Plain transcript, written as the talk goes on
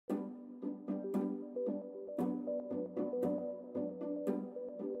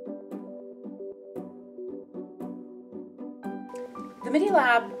The Midi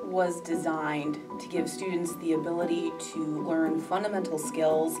Lab was designed to give students the ability to learn fundamental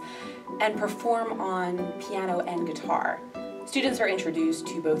skills and perform on piano and guitar. Students are introduced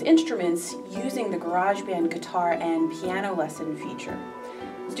to both instruments using the GarageBand guitar and piano lesson feature.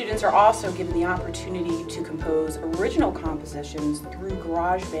 Students are also given the opportunity to compose original compositions through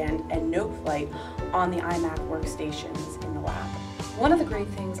GarageBand and Noteflight on the iMac workstations in the lab. One of the great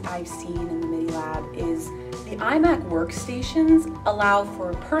things I've seen in the Midi Lab is the iMac workstations allow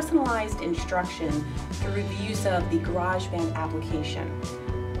for personalized instruction through the use of the GarageBand application.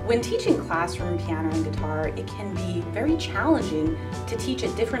 When teaching classroom piano and guitar, it can be very challenging to teach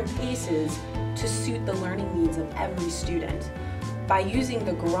at different paces to suit the learning needs of every student. By using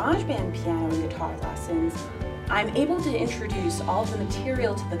the GarageBand piano and guitar lessons, I'm able to introduce all the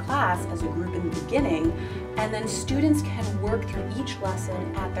material to the class as a group in the beginning, and then students can work through each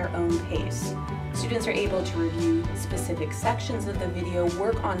lesson at their own pace. Students are able to review specific sections of the video,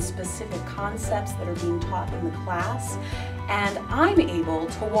 work on specific concepts that are being taught in the class, and I'm able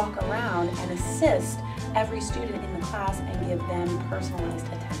to walk around and assist every student in the class and give them personalized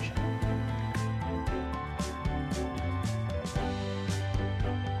attention.